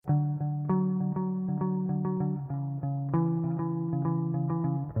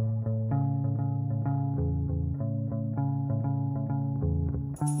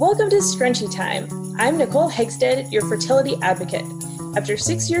Welcome to Scrunchy Time. I'm Nicole Hegstead, your fertility advocate. After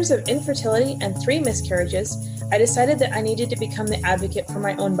 6 years of infertility and 3 miscarriages, I decided that I needed to become the advocate for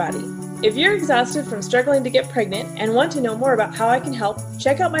my own body. If you're exhausted from struggling to get pregnant and want to know more about how I can help,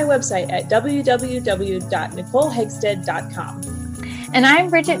 check out my website at www.nicolehegstead.com. And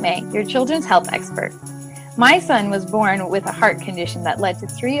I'm Bridget May, your children's health expert. My son was born with a heart condition that led to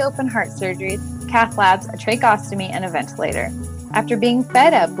 3 open heart surgeries, cath labs, a tracheostomy, and a ventilator. After being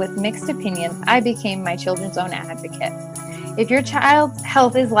fed up with mixed opinions, I became my children's own advocate. If your child's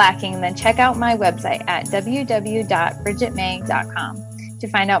health is lacking, then check out my website at www.bridgetmay.com to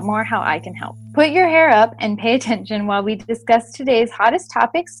find out more how I can help. Put your hair up and pay attention while we discuss today's hottest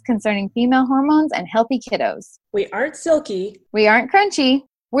topics concerning female hormones and healthy kiddos. We aren't silky. We aren't crunchy.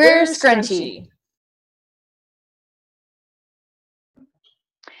 We're scrunchy.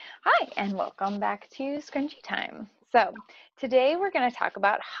 Hi, and welcome back to Scrunchy Time. So today we're going to talk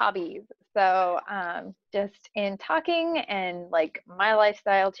about hobbies. So just in talking and like my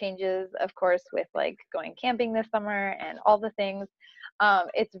lifestyle changes, of course, with like going camping this summer and all the things,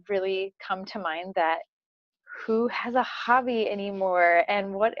 it's really come to mind that who has a hobby anymore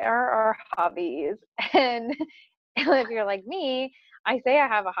and what are our hobbies? And if you're like me, I say I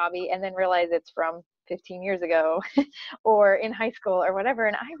have a hobby and then realize it's from 15 years ago or in high school or whatever,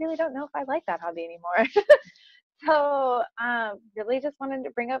 and I really don't know if I like that hobby anymore. So really just wanted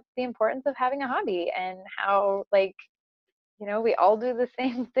to bring up the importance of having a hobby and how, like, you know, we all do the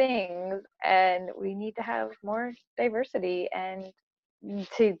same things and we need to have more diversity and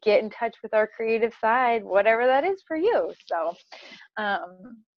to get in touch with our creative side, whatever that is for you. So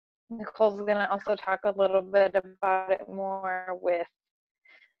Nicole's going to also talk a little bit about it more with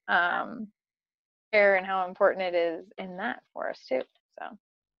care and how important it is in that for us too. So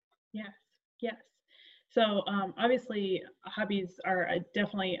yes. So obviously hobbies are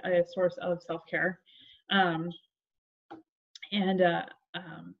definitely a source of self-care. I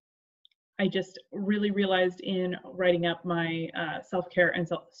just really realized in writing up my self-care and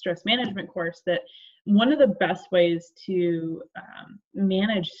stress management course that one of the best ways to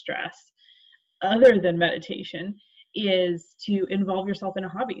manage stress other than meditation is to involve yourself in a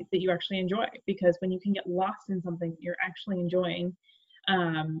hobby that you actually enjoy, because when you can get lost in something you're actually enjoying,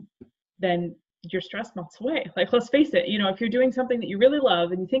 then your stress melts away. Like, let's face it, you know, if you're doing something that you really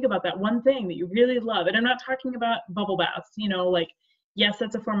love and you think about that one thing that you really love, and I'm not talking about bubble baths, you know, like, yes,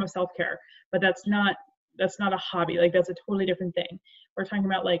 that's a form of self-care, but that's not a hobby. Like, that's a totally different thing. We're talking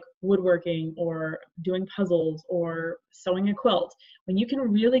about like woodworking or doing puzzles or sewing a quilt. When you can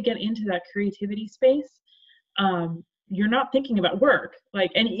really get into that creativity space, you're not thinking about work.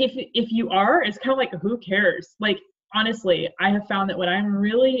 Like, and if you are, it's kind of like, who cares? Like, honestly, I have found that when I'm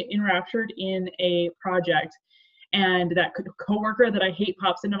really enraptured in a project and that coworker that I hate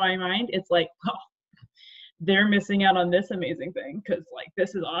pops into my mind, it's like, oh, they're missing out on this amazing thing, because like,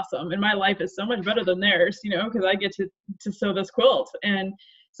 this is awesome and my life is so much better than theirs, you know, because I get to sew this quilt. And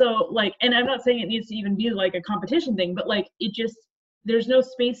so like, and I'm not saying it needs to even be like a competition thing, but like, it just, there's no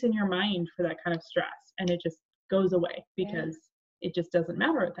space in your mind for that kind of stress, and it just goes away because it just doesn't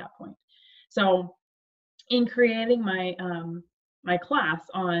matter at that point. So in creating my my class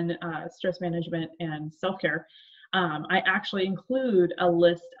on stress management and self-care, I actually include a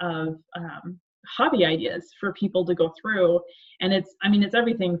list of hobby ideas for people to go through. And it's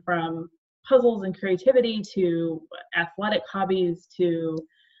everything from puzzles and creativity to athletic hobbies to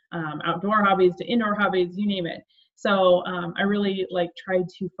outdoor hobbies to indoor hobbies, you name it. So I really tried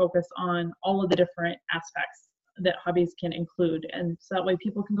to focus on all of the different aspects that hobbies can include, and so that way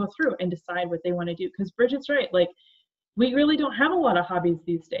people can go through and decide what they want to do. Because Bridget's right, like, we really don't have a lot of hobbies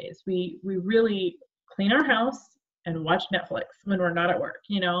these days. We really clean our house and watch Netflix when we're not at work,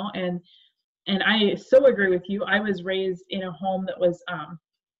 you know. And I so agree with you. I was raised in a home that was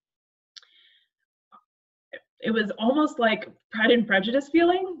it was almost like Pride and Prejudice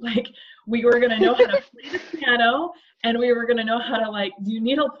feeling. Like, we were going to know how to play the piano, and we were going to know how to like do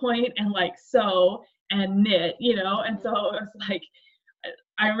needlepoint and like sew and knit, you know. And so it was like,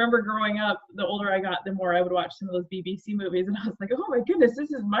 I remember growing up, the older I got, the more I would watch some of those BBC movies, and I was like, oh my goodness,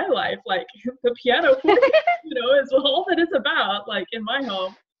 this is my life. Like, the piano, you know, is all that it's about, like, in my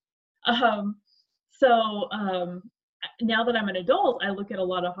home. Now that I'm an adult, I look at a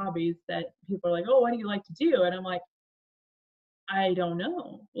lot of hobbies that people are like, oh, what do you like to do? And I'm like, I don't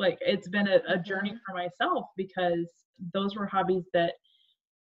know. Like, it's been a journey for myself, because those were hobbies that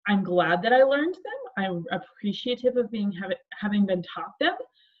I'm glad that I learned them. I'm appreciative of having been taught them,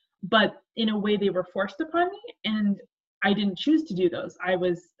 but in a way they were forced upon me, and I didn't choose to do those. I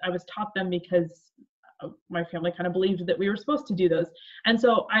was taught them because my family kind of believed that we were supposed to do those. And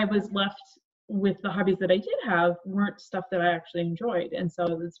so I was left with the hobbies that I did have weren't stuff that I actually enjoyed. And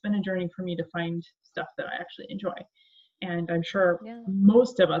so it's been a journey for me to find stuff that I actually enjoy. And I'm sure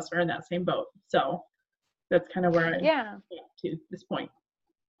most of us are in that same boat. So that's kind of where I get to this point.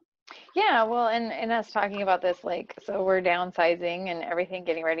 Yeah, well, and us talking about this, like, so we're downsizing and everything,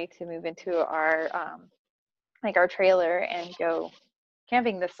 getting ready to move into our like our trailer and go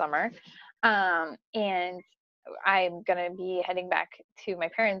camping this summer. And I'm gonna be heading back to my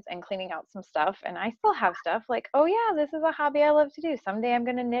parents and cleaning out some stuff, and I still have stuff like, oh yeah, this is a hobby I love to do. Someday I'm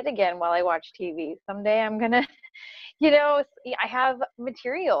gonna knit again while I watch TV. Someday I'm gonna, you know, I have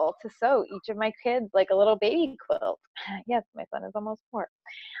material to sew each of my kids like a little baby quilt. Yes, my son is almost 4,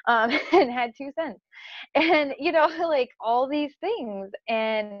 and had 2 cents, and you know, like all these things,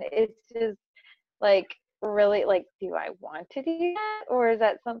 and it's just like really like, do I want to do that, or is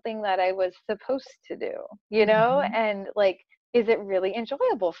that something that I was supposed to do, you know? And like, is it really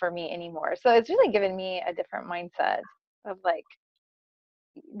enjoyable for me anymore? So it's really given me a different mindset of like,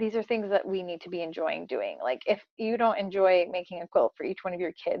 these are things that we need to be enjoying doing. Like, if you don't enjoy making a quilt for each one of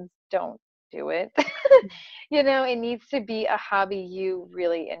your kids, don't do it. You know, it needs to be a hobby you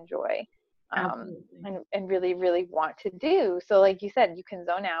really enjoy. And really, really want to do. So like you said, you can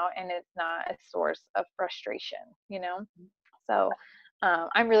zone out and it's not a source of frustration, you know? So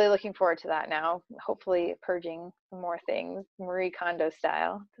I'm really looking forward to that now, hopefully purging some more things, Marie Kondo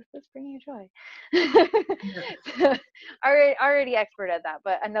style. Does this bring you joy? Already expert at that,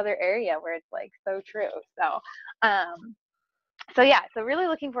 but another area where it's like so true. So yeah, so really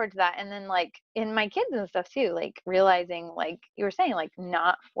looking forward to that. And then like in my kids and stuff too, like realizing, like you were saying, like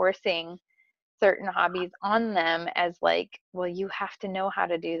not forcing certain hobbies on them as like, well, you have to know how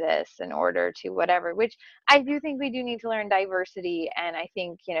to do this in order to whatever, which I do think we do need to learn diversity. And I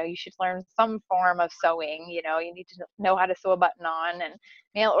think, you know, you should learn some form of sewing, you know, you need to know how to sew a button on, and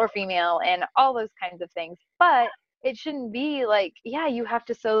male or female and all those kinds of things. But it shouldn't be like, yeah, you have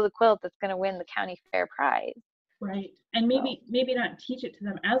to sew the quilt that's going to win the county fair prize. Right. And maybe not teach it to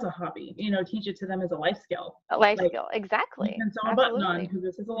them as a hobby, you know, teach it to them as a life skill. A life skill, exactly. You can sew a button on because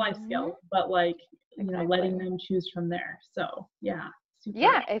this is a life skill, but like, you know, letting them choose from there. So yeah.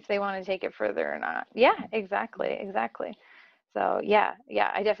 Yeah, if they want to take it further or not. Yeah, exactly. So yeah,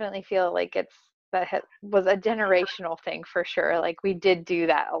 I definitely feel like was a generational thing for sure. Like we did do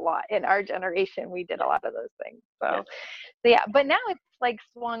that a lot in our generation. We did a lot of those things. So yeah, but now it's like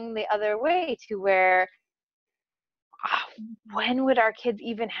swung the other way to where, when would our kids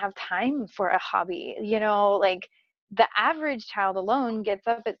even have time for a hobby? You know, like the average child alone gets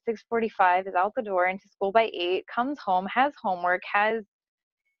up at 6:45, is out the door into school by 8, comes home, has homework, has,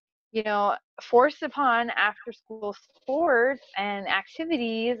 you know, forced upon after school sports and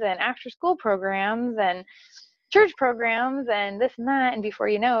activities and after school programs and church programs and this and that. And before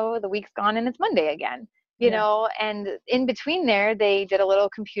you know, the week's gone and it's Monday again. You know, and in between there, they did a little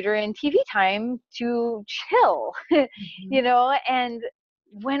computer and TV time to chill, you know, and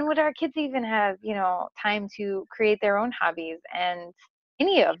when would our kids even have, you know, time to create their own hobbies and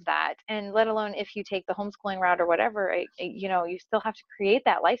any of that? And let alone if you take the homeschooling route or whatever, you know, you still have to create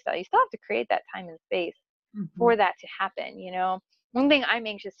that lifestyle. You still have to create that time and space for that to happen. You know, one thing I'm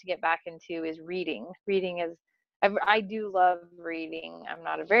anxious to get back into is reading. Reading is, I do love reading. I'm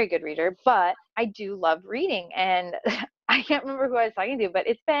not a very good reader, but I do love reading. And I can't remember who I was talking to, but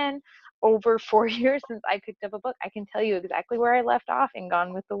it's been over 4 years since I picked up a book. I can tell you exactly where I left off in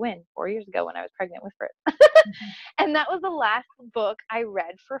Gone with the Wind 4 years ago when I was pregnant with Fritz. And that was the last book I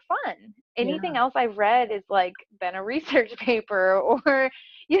read for fun. Anything else I've read is like been a research paper or,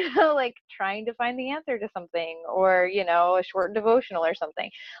 you know, like trying to find the answer to something, or, you know, a short devotional or something.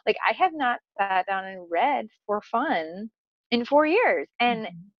 Like I have not sat down and read for fun in 4 years. And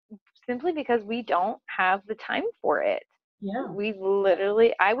simply because we don't have the time for it. We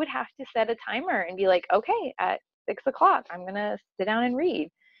literally, I would have to set a timer and be like, okay, at 6 o'clock, I'm going to sit down and read,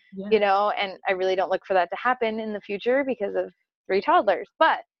 you know, and I really don't look for that to happen in the future because of 3 toddlers,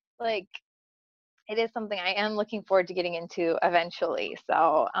 but like, it is something I am looking forward to getting into eventually.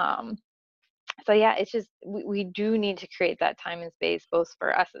 So, so yeah, it's just, we do need to create that time and space, both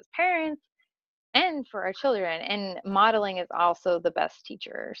for us as parents and for our children. And modeling is also the best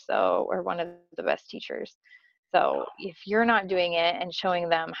teacher. So, or one of the best teachers. So if you're not doing it and showing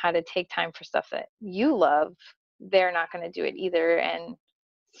them how to take time for stuff that you love, they're not going to do it either. And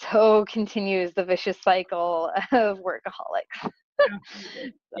so continues the vicious cycle of workaholics.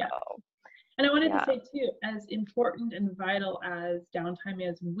 And I wanted to say too, as important and vital as downtime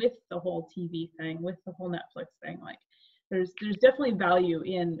is with the whole TV thing, with the whole Netflix thing, like there's definitely value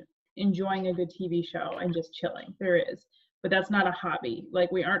in enjoying a good TV show and just chilling. There is. But that's not a hobby.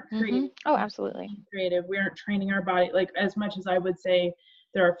 Like, we aren't creating. Oh, absolutely. Creative. We aren't training our body. Like, as much as I would say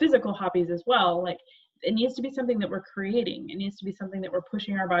there are physical hobbies as well, like, it needs to be something that we're creating. It needs to be something that we're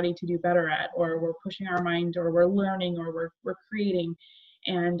pushing our body to do better at, or we're pushing our mind, or we're learning, or we're creating.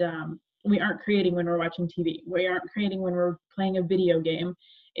 And we aren't creating when we're watching TV. We aren't creating when we're playing a video game.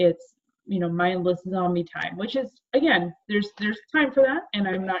 It's, mindless zombie time, which is, again, there's time for that. And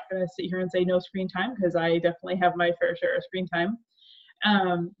I'm not going to sit here and say no screen time, because I definitely have my fair share of screen time.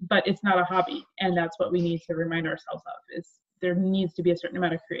 But it's not a hobby. And that's what we need to remind ourselves of, is there needs to be a certain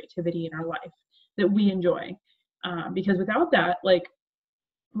amount of creativity in our life that we enjoy. Because without that, like,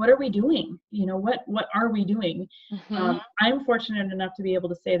 what are we doing? What are we doing? I'm fortunate enough to be able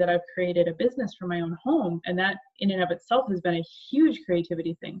to say that I've created a business from my own home. And that in and of itself has been a huge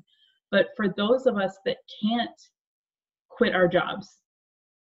creativity thing. But for those of us that can't quit our jobs,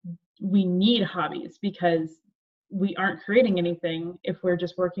 we need hobbies, because we aren't creating anything if we're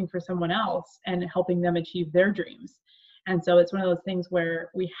just working for someone else and helping them achieve their dreams. And so it's one of those things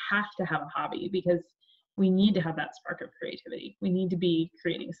where we have to have a hobby, because we need to have that spark of creativity. We need to be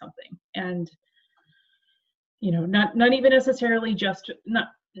creating something. And, not even necessarily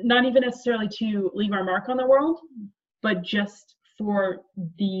not even necessarily to leave our mark on the world, but just for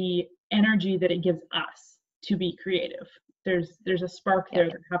the energy that it gives us to be creative. There's a spark there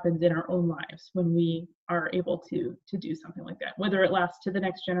that happens in our own lives when we are able to do something like that, whether it lasts to the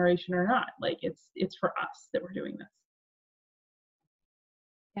next generation or not. Like, it's for us that we're doing this.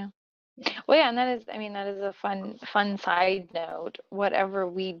 Well, yeah, and that is a fun side note. Whatever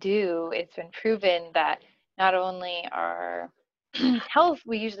we do, it's been proven that not only our health,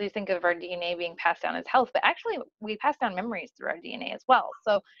 we usually think of our DNA being passed down as health, but actually we pass down memories through our DNA as well.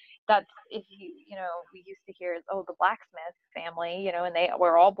 So that's, if we used to hear, the blacksmith family, and they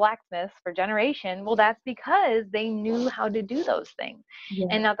were all blacksmiths for generation. Well, that's because they knew how to do those things. Yeah.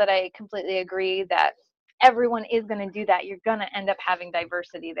 And not that I completely agree that everyone is going to do that. You're going to end up having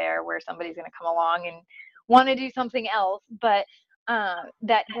diversity there, where somebody's going to come along and want to do something else, but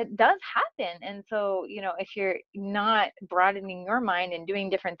that does happen. And so, if you're not broadening your mind and doing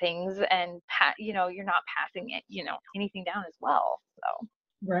different things, and you're not passing it, anything down as well. So.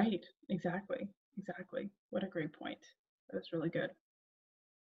 Right. Exactly. What a great point. That was really good.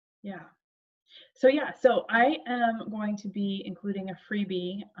 Yeah. So I am going to be including a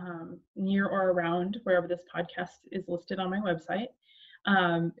freebie near or around wherever this podcast is listed on my website.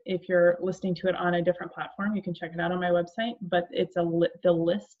 If you're listening to it on a different platform, you can check it out on my website, but it's the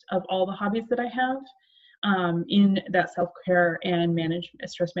list of all the hobbies that I have in that self-care and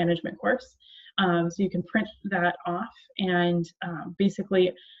stress management course. So you can print that off, and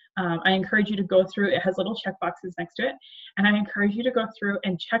basically I encourage you to go through. It has little check boxes next to it, and I encourage you to go through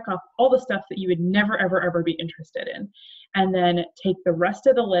and check off all the stuff that you would never, ever, ever be interested in, and then take the rest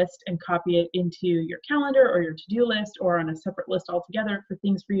of the list and copy it into your calendar or your to-do list, or on a separate list altogether for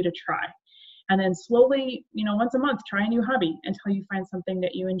things for you to try. And then slowly, once a month, try a new hobby until you find something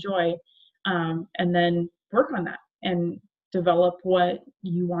that you enjoy, and then work on that and develop what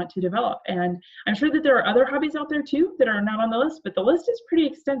you want to develop. And I'm sure that there are other hobbies out there too that are not on the list, but the list is pretty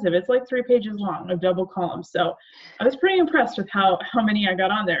extensive. It's like 3 pages long of double columns. So I was pretty impressed with how many I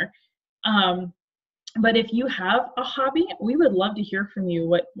got on there. But if you have a hobby, we would love to hear from you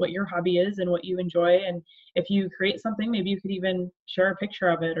what your hobby is and what you enjoy. And if you create something, maybe you could even share a picture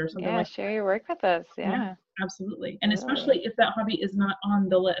of it or something like that. Share your work with us. Yeah, absolutely. And especially if that hobby is not on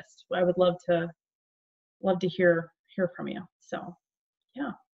the list, I would love to hear from you. So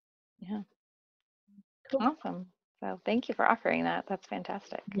yeah. Cool. Awesome. So thank you for offering that. That's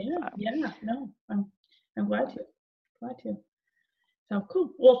fantastic. No, I'm glad to. So cool.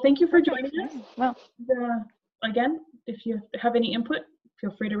 Well, thank you for joining us. Well, again, if you have any input,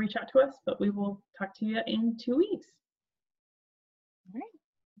 feel free to reach out to us, but we will talk to you in 2 weeks. All right.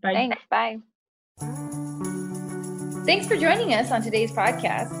 Bye. Thanks. Bye. Thanks for joining us on today's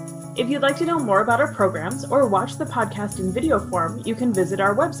podcast. If you'd like to know more about our programs or watch the podcast in video form, you can visit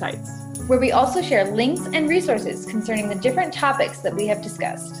our websites, where we also share links and resources concerning the different topics that we have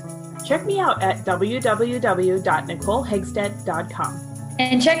discussed. Check me out at www.nicolehegstead.com.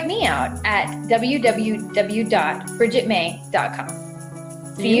 And check me out at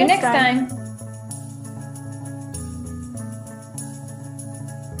www.bridgetmay.com. See you next time.